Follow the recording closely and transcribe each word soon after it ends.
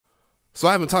So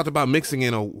I haven't talked about mixing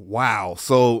in a while.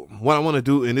 So what I want to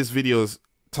do in this video is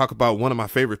talk about one of my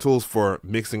favorite tools for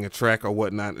mixing a track or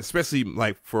whatnot, especially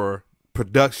like for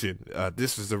production.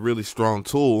 This is a really strong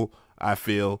tool, I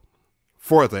feel,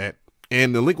 for that.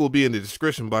 And the link will be in the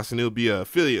description box, and it'll be an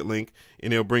affiliate link,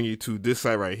 and it'll bring you to this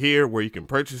site right here where you can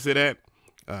purchase it at.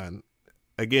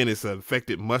 Again, it's an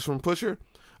Effective Mushroom Pusher.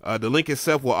 The link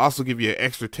itself will also give you an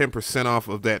extra 10% off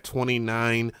of that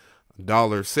 $29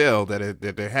 sale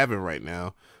that they're having right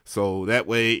now. So that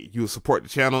way you'll support the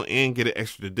channel and get an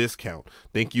extra discount.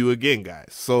 Thank you again, guys.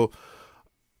 So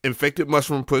Effective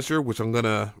Mushroom Pusher, which I'm going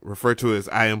to refer to as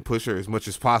IM Pusher as much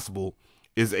as possible,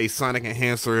 is a sonic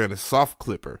enhancer and a soft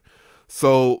clipper.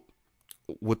 So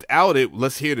without it,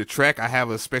 let's hear the track. I have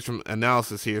a spectrum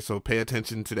analysis here, so pay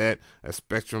attention to that, a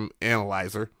spectrum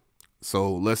analyzer. So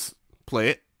let's play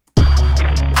it.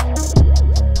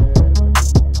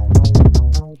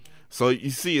 So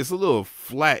you see it's a little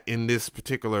flat in this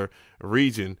particular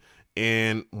region,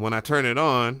 and when I turn it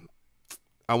on,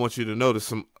 I want you to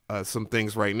notice some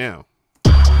things right now.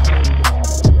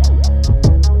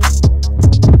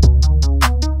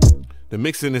 The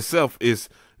mixing itself is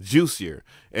juicier,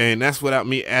 and that's without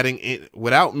me adding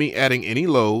any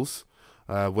lows,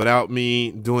 without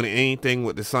me doing anything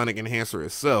with the sonic enhancer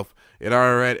itself. It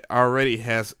already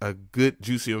has a good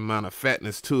juicy amount of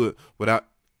fatness to it without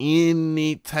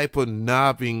any type of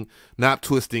knob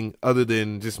twisting other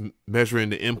than just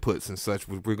measuring the inputs and such,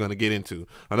 which we're going to get into.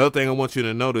 Another thing I want you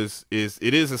to notice is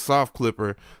it is a soft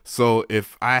clipper. So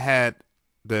if I had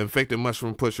the Effective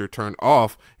Mushroom Pusher turned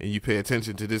off and you pay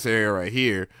attention to this area right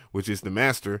here, which is the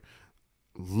master,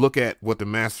 look at what the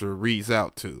master reads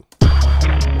out to.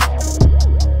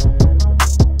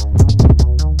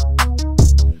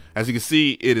 As you can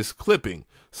see, it is clipping.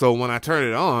 So when I turn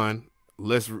it on,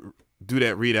 let's do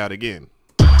that readout again.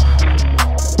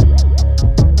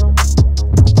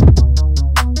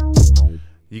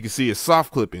 You can see it's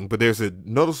soft clipping, but there's a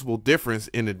noticeable difference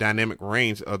in the dynamic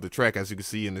range of the track, as you can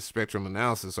see in the spectrum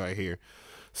analysis right here.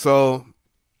 So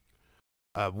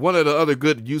one of the other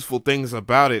good useful things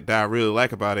about it that I really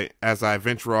like about it, as I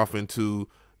venture off into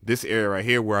this area right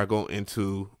here where I go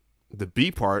into the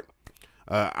B part,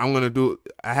 I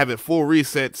have it full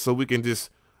reset so we can just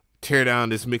tear down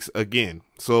this mix again.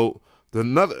 So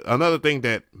another thing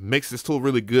that makes this tool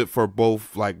really good for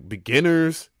both like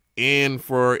beginners and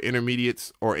for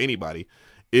intermediates or anybody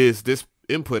is this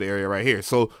input area right here.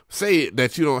 So say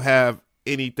that you don't have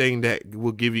anything that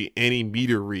will give you any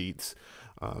meter reads,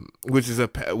 which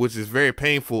is very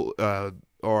painful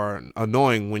or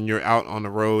annoying when you're out on the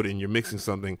road and you're mixing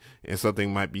something and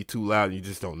something might be too loud and you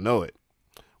just don't know it.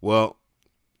 Well,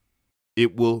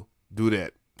 it will do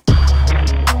that.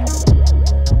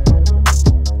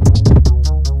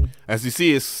 As you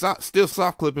see, it's still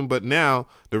soft clipping, but now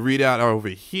the readout over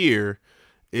here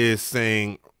is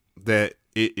saying that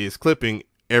it is clipping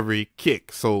every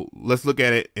kick. So let's look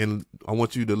at it, and I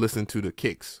want you to listen to the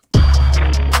kicks.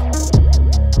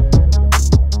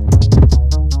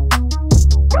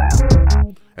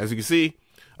 As you can see,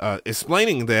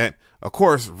 explaining that, of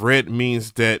course, red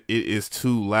means that it is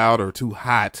too loud or too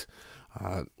hot,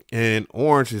 and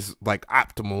orange is like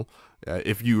optimal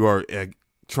if you are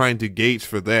trying to gauge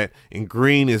for that, and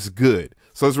green is good.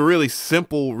 So it's really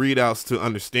simple readouts to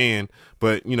understand,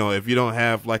 but you know, if you don't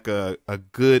have like a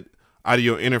good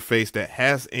audio interface that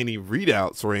has any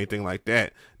readouts or anything like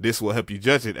that, this will help you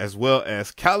judge it, as well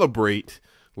as calibrate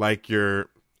like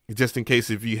just in case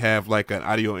if you have like an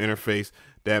audio interface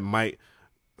that might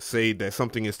say that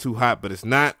something is too hot but it's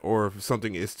not, or if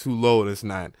something is too low and it's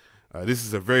not. This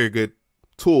is a very good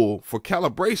tool for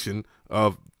calibration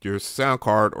of your sound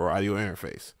card or audio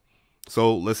interface.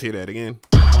 So let's hear that again.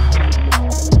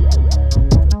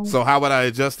 So how would I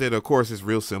adjust it? Of course, it's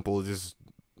real simple. Just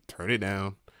turn it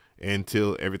down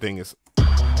until everything is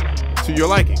to your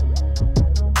liking.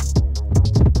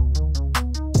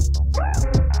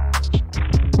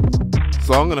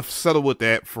 So I'm going to settle with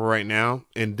that for right now,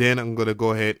 and then I'm going to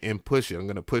go ahead and push it. I'm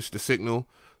going to push the signal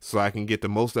so I can get the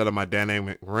most out of my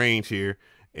dynamic range here,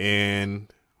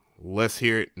 and let's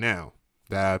hear it now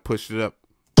that I pushed it up.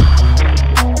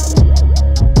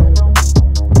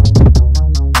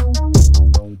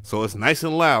 So it's nice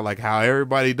and loud, like how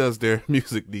everybody does their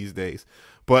music these days.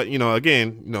 But, you know,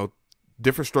 again, you know,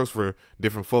 different strokes for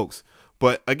different folks.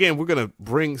 But again, we're going to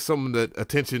bring some of the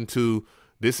attention to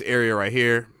this area right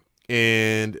here,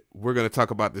 and we're going to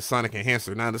talk about the sonic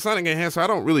enhancer. Now, the sonic enhancer, I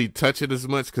don't really touch it as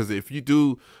much, because if you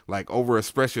do like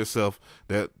overexpress yourself,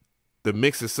 that the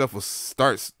mix itself will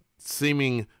start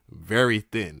seeming very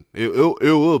thin. It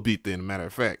will be thin, matter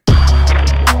of fact.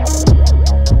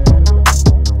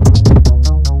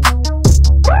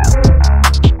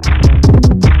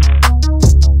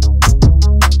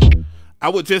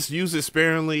 would just use it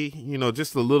sparingly, you know,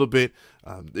 just a little bit.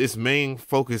 Its main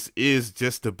focus is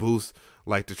just to boost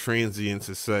like the transients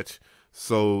and such,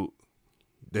 so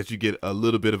that you get a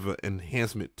little bit of an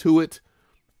enhancement to it.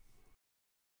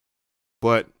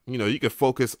 But, you know, you can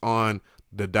focus on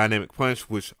the dynamic punch,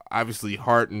 which obviously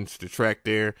hardens the track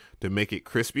there to make it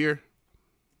crispier.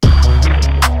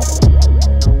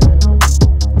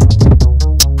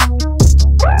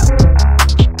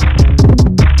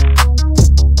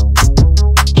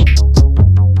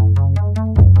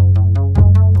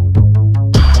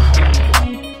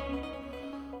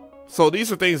 So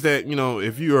these are things that, you know,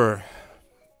 if you are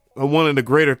one of the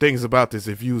greater things about this,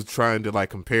 if you was trying to like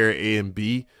compare A and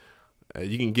B,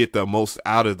 you can get the most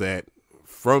out of that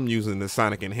from using the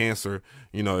sonic enhancer,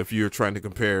 you know, if you're trying to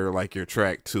compare like your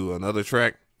track to another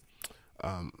track.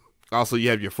 Also, you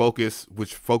have your focus,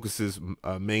 which focuses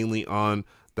mainly on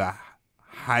the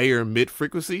higher mid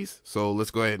frequencies. So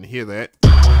let's go ahead and hear that.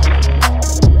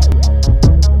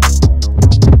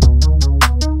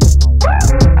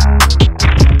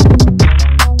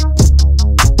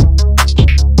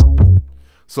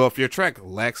 So if your track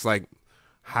lacks like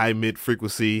high mid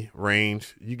frequency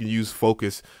range, you can use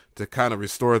focus to kind of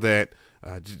restore that.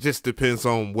 Just depends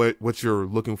on what you're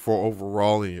looking for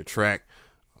overall in your track.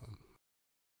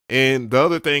 And the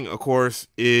other thing, of course,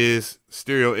 is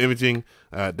stereo imaging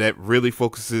that really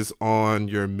focuses on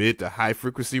your mid to high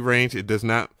frequency range. It does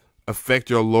not affect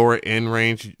your lower end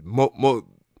range.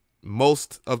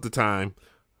 Most of the time,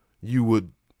 you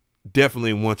would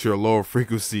definitely want your lower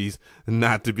frequencies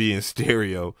not to be in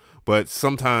stereo, but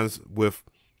sometimes with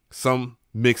some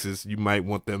mixes you might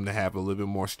want them to have a little bit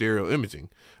more stereo imaging.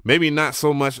 Maybe not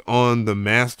so much on the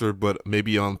master, but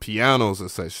maybe on pianos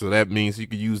and such. So that means you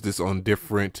could use this on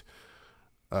different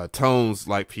tones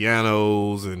like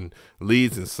pianos and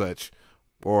leads and such,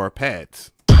 or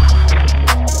pads.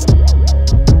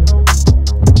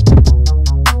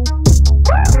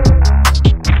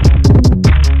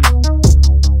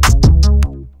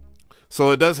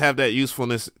 So it does have that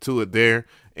usefulness to it there.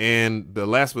 And the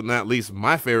last but not least,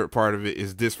 my favorite part of it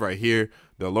is this right here,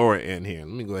 the lower end here. Let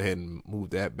me go ahead and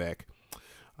move that back.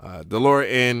 The lower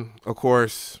end, of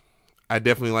course, I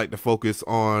definitely like to focus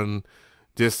on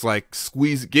just like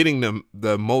getting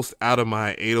the most out of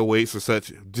my 808s or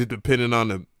such, just depending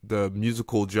on the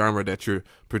musical genre that you're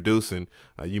producing.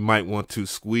 You might want to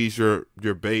squeeze your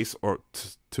bass or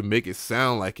to make it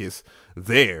sound like it's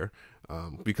there.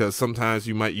 Because sometimes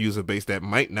you might use a bass that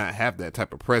might not have that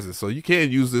type of presence. So you can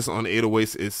use this on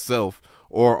 808s itself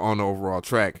or on the overall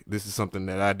track. This is something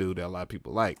that I do that a lot of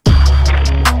people like.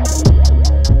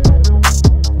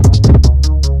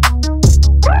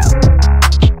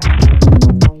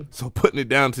 So putting it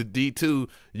down to D2,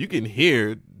 you can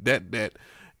hear that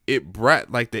it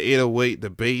brought like the 808, the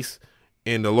bass,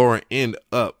 and the lower end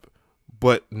up.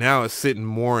 But now it's sitting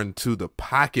more into the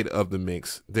pocket of the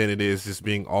mix than it is just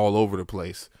being all over the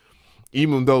place.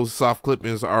 Even though soft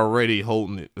clippings are already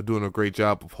holding it, they're doing a great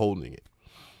job of holding it.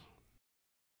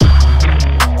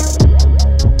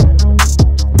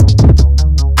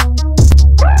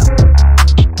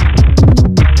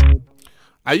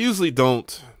 I usually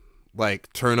don't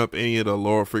like turn up any of the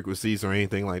lower frequencies or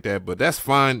anything like that, but that's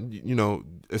fine. You know,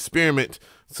 experiment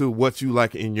to what you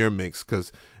like in your mix,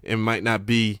 because it might not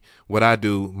be what I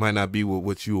do, might not be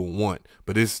what you will want,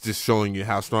 but it's just showing you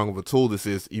how strong of a tool this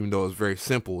is, even though it's very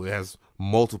simple. It has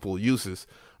multiple uses.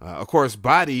 Of course,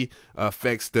 body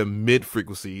affects the mid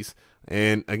frequencies,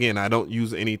 and again, I don't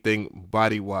use anything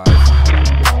body wise.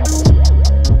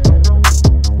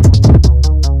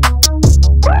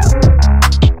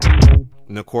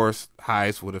 And of course,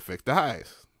 highs would affect the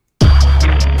highs.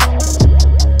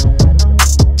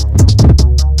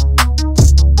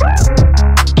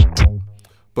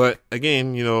 But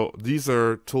again, you know, these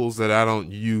are tools that I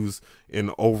don't use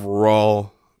in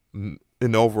overall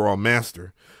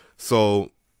master.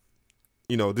 So,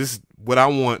 you know, this is what I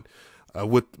want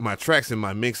with my tracks in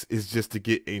my mix, is just to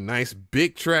get a nice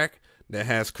big track that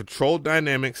has controlled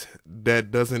dynamics,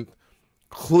 that doesn't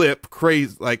clip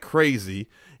crazy,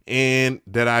 and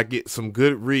that I get some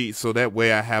good reads, so that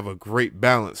way I have a great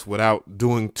balance without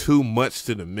doing too much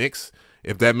to the mix,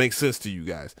 if that makes sense to you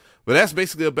guys. But that's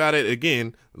basically about it.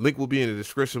 Again, link will be in the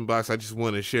description box. I just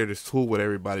want to share this tool with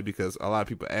everybody because a lot of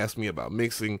people ask me about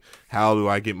mixing. How do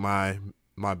I get my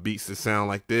beats to sound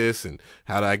like this, and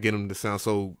how do I get them to sound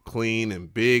so clean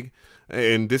and big?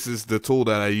 And this is the tool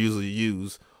that I usually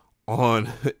use on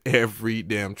every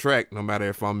damn track, no matter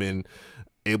if I'm in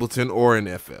Ableton or in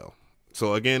FL.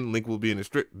 So again, link will be in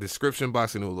the description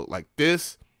box, and it will look like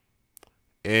this.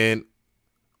 And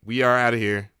we are out of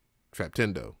here.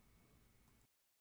 Traptendo.